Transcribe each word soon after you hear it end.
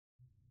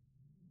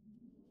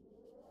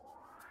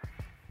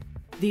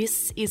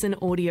This is an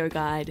audio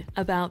guide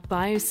about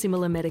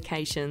biosimilar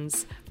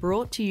medications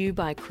brought to you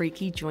by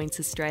Creaky Joints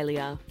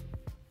Australia.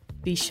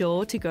 Be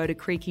sure to go to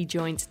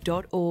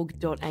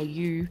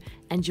creakyjoints.org.au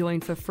and join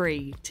for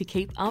free to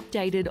keep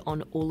updated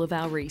on all of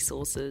our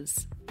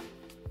resources.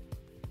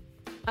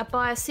 A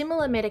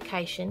biosimilar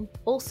medication,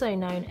 also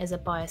known as a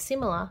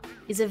biosimilar,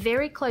 is a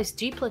very close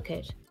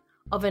duplicate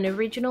of an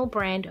original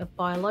brand of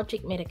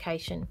biologic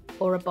medication,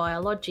 or a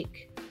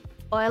biologic.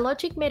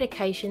 Biologic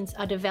medications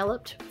are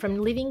developed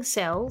from living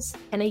cells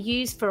and are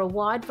used for a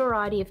wide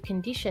variety of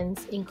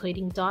conditions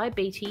including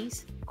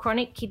diabetes,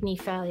 chronic kidney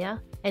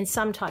failure, and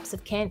some types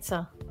of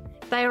cancer.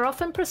 They are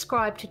often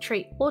prescribed to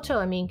treat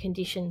autoimmune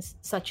conditions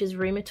such as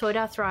rheumatoid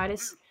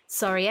arthritis,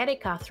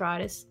 psoriatic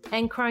arthritis,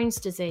 and Crohn's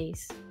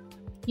disease.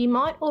 You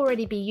might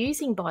already be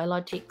using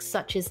biologics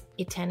such as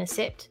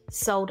etanercept,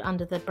 sold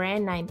under the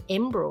brand name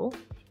Enbrel,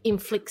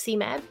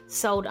 infliximab,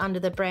 sold under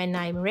the brand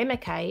name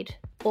Remicade,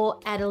 or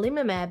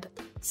adalimumab,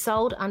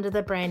 sold under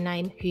the brand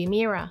name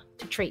Humira,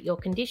 to treat your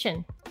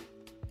condition.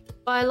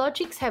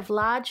 Biologics have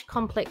large,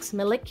 complex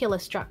molecular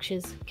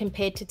structures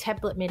compared to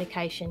tablet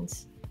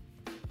medications.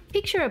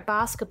 Picture a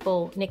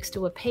basketball next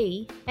to a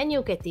pea and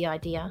you'll get the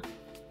idea.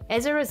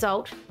 As a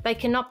result, they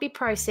cannot be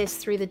processed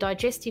through the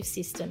digestive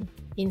system.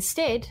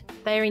 Instead,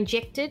 they are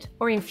injected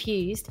or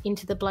infused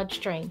into the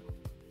bloodstream.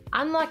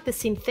 Unlike the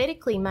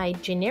synthetically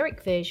made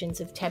generic versions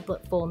of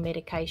tablet form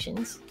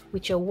medications,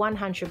 which are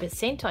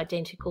 100%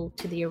 identical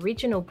to the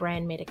original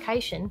brand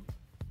medication,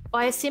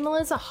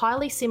 biosimilars are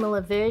highly similar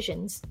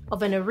versions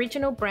of an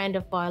original brand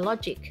of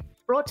biologic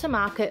brought to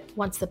market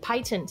once the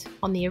patent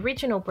on the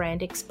original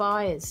brand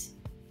expires.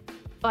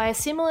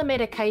 Biosimilar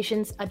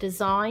medications are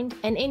designed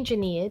and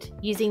engineered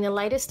using the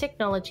latest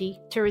technology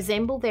to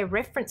resemble their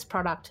reference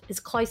product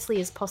as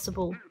closely as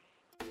possible.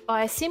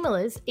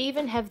 Biosimilars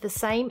even have the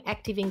same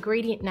active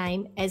ingredient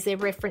name as their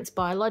reference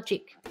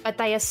biologic, but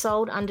they are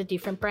sold under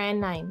different brand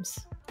names.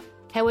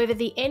 However,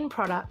 the end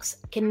products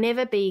can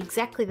never be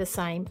exactly the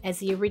same as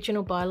the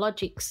original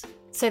biologics,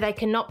 so they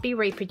cannot be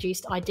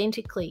reproduced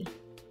identically.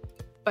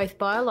 Both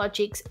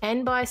biologics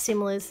and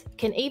biosimilars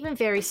can even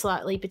vary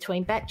slightly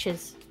between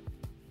batches.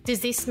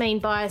 Does this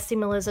mean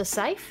biosimilars are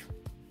safe?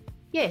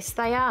 Yes,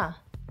 they are.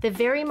 The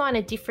very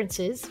minor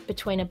differences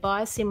between a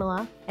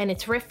biosimilar and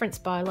its reference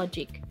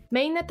biologic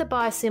mean that the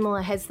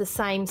biosimilar has the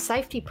same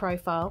safety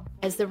profile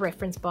as the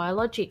reference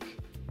biologic.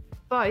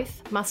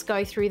 Both must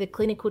go through the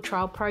clinical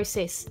trial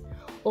process,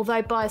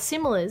 although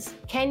biosimilars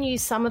can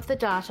use some of the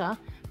data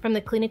from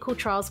the clinical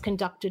trials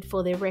conducted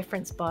for their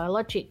reference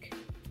biologic.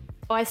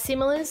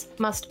 Biosimilars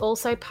must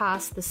also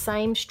pass the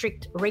same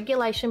strict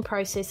regulation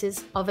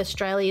processes of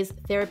Australia's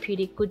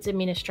Therapeutic Goods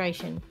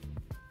Administration.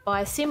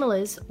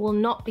 Biosimilars will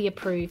not be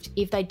approved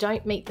if they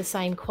don't meet the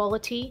same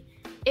quality,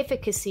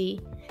 efficacy,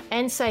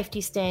 and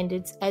safety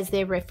standards as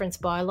their reference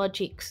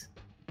biologics.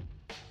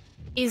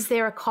 Is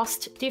there a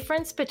cost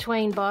difference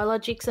between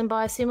biologics and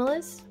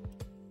biosimilars?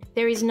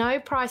 There is no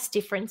price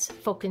difference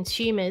for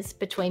consumers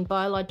between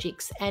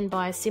biologics and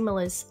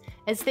biosimilars,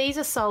 as these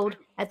are sold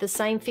at the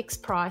same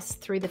fixed price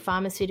through the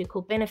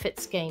Pharmaceutical Benefit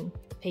Scheme,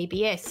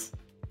 PBS.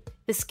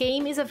 The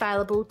scheme is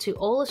available to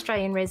all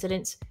Australian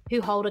residents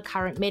who hold a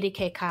current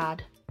Medicare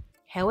card.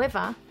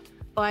 However,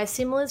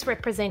 biosimilars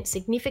represent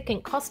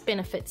significant cost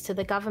benefits to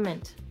the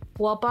government.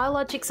 While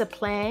biologics are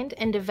planned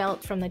and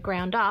developed from the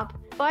ground up,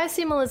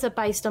 biosimilars are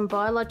based on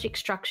biologic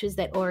structures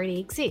that already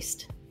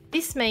exist.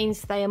 This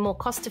means they are more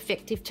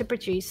cost-effective to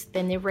produce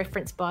than their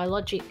reference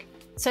biologic,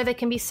 so they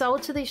can be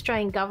sold to the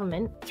Australian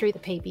government through the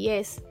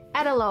PBS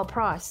at a lower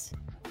price.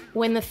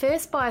 When the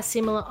first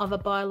biosimilar of a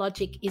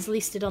biologic is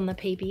listed on the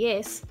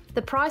PBS,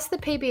 the price the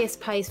PBS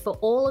pays for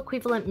all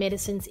equivalent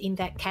medicines in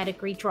that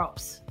category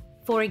drops.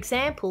 For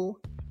example,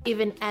 if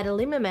an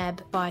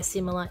adalimumab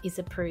biosimilar is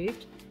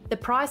approved, the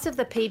price of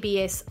the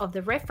PBS of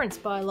the reference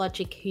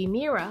biologic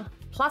Humira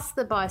plus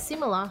the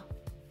biosimilar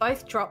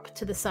both drop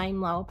to the same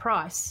lower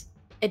price.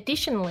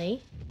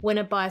 Additionally, when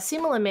a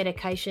biosimilar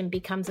medication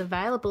becomes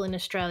available in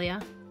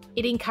Australia,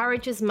 it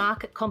encourages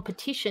market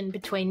competition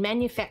between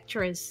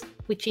manufacturers,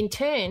 which in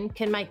turn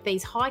can make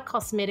these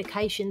high-cost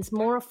medications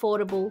more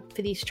affordable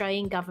for the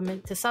Australian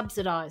government to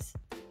subsidise.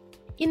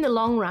 In the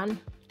long run,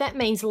 that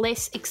means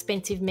less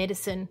expensive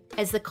medicine,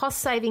 as the cost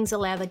savings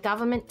allow the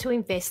government to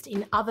invest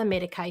in other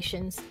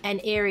medications and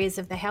areas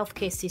of the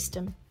healthcare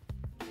system.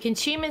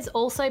 Consumers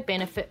also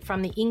benefit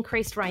from the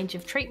increased range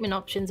of treatment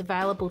options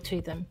available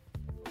to them.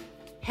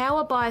 How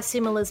are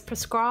biosimilars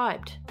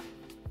prescribed?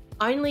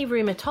 Only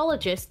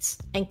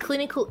rheumatologists and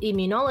clinical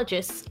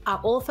immunologists are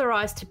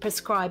authorised to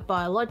prescribe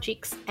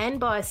biologics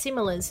and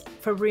biosimilars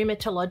for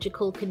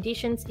rheumatological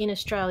conditions in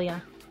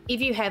Australia. If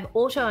you have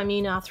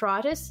autoimmune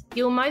arthritis,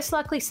 you'll most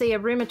likely see a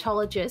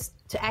rheumatologist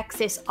to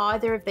access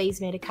either of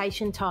these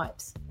medication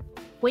types.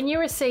 When you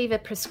receive a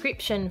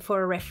prescription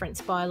for a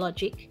reference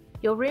biologic,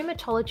 your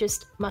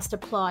rheumatologist must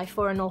apply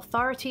for an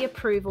authority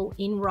approval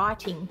in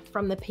writing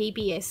from the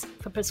PBS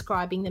for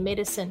prescribing the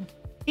medicine.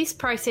 This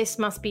process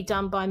must be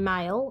done by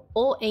mail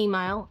or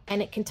email,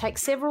 and it can take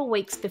several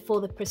weeks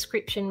before the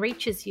prescription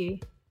reaches you.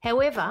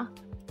 However,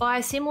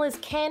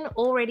 Biosimilars can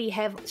already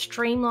have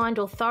streamlined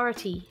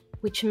authority,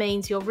 which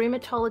means your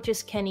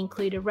rheumatologist can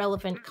include a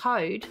relevant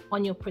code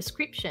on your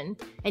prescription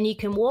and you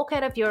can walk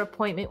out of your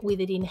appointment with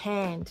it in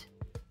hand.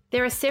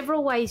 There are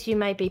several ways you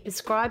may be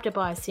prescribed a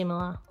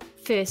biosimilar.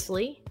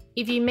 Firstly,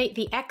 if you meet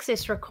the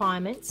access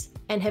requirements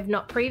and have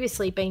not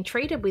previously been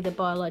treated with a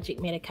biologic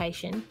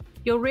medication,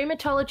 your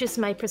rheumatologist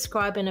may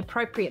prescribe an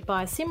appropriate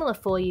biosimilar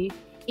for you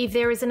if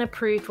there is an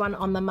approved one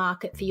on the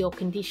market for your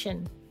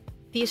condition.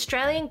 The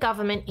Australian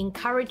Government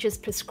encourages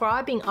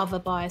prescribing of a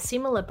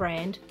biosimilar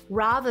brand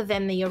rather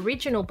than the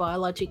original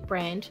biologic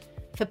brand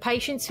for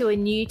patients who are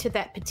new to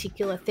that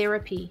particular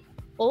therapy.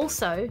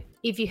 Also,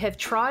 if you have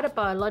tried a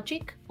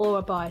biologic or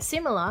a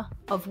biosimilar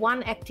of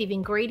one active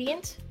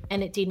ingredient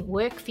and it didn't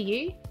work for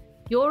you,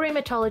 your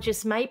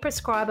rheumatologist may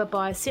prescribe a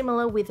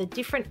biosimilar with a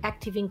different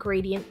active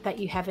ingredient that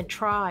you haven't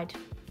tried.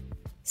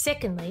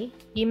 Secondly,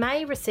 you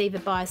may receive a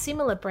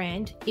biosimilar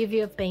brand if you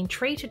have been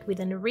treated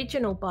with an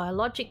original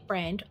biologic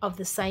brand of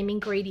the same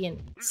ingredient,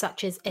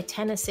 such as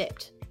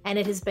etanercept, and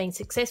it has been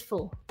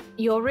successful.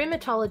 Your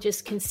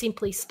rheumatologist can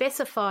simply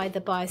specify the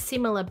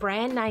biosimilar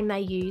brand name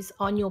they use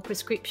on your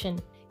prescription.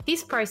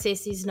 This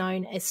process is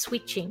known as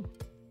switching.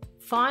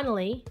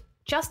 Finally,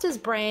 just as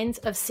brands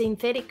of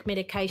synthetic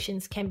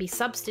medications can be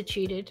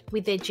substituted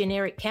with their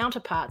generic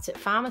counterparts at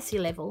pharmacy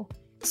level,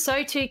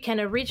 so too can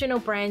original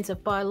brands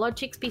of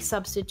biologics be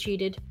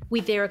substituted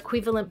with their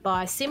equivalent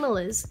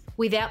biosimilars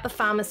without the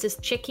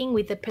pharmacist checking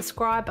with the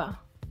prescriber.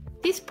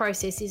 This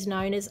process is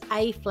known as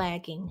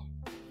A-flagging.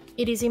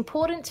 It is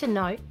important to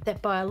note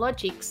that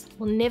biologics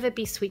will never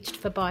be switched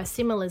for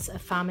biosimilars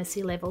at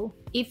pharmacy level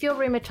if your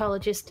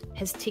rheumatologist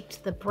has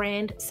ticked the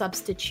brand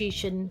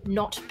substitution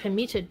not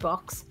permitted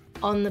box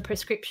on the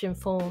prescription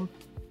form.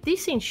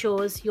 This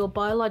ensures your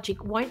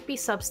biologic won't be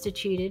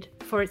substituted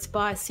for its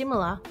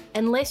biosimilar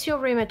unless your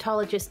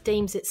rheumatologist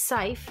deems it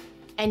safe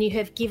and you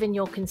have given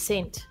your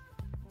consent.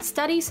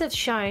 Studies have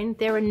shown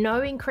there are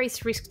no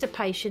increased risk to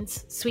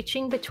patients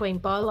switching between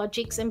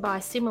biologics and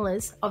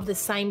biosimilars of the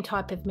same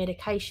type of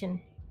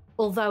medication,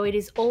 although it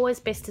is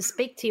always best to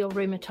speak to your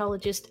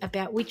rheumatologist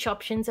about which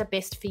options are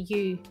best for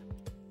you.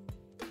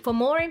 For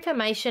more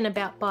information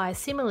about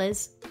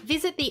biosimilars,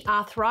 visit the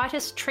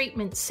Arthritis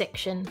Treatments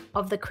section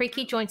of the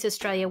Creaky Joints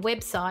Australia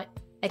website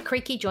at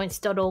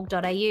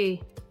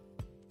creakyjoints.org.au.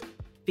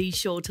 Be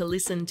sure to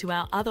listen to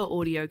our other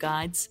audio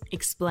guides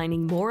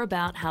explaining more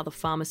about how the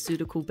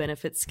Pharmaceutical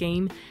Benefits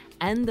Scheme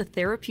and the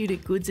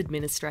Therapeutic Goods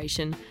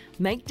Administration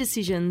make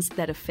decisions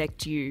that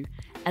affect you,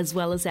 as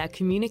well as our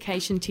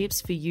communication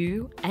tips for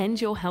you and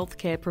your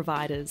healthcare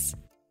providers.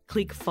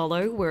 Click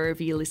follow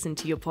wherever you listen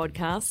to your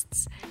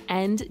podcasts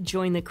and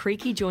join the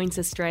Creaky Joints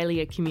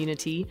Australia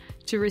community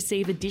to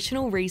receive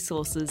additional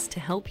resources to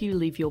help you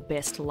live your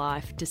best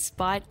life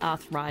despite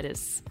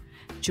arthritis.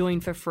 Join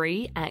for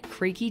free at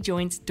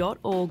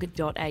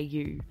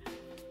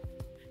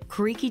creakyjoints.org.au.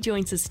 Creaky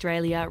Joints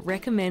Australia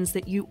recommends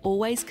that you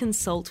always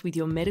consult with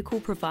your medical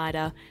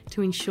provider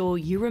to ensure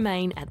you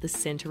remain at the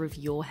centre of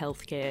your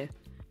healthcare.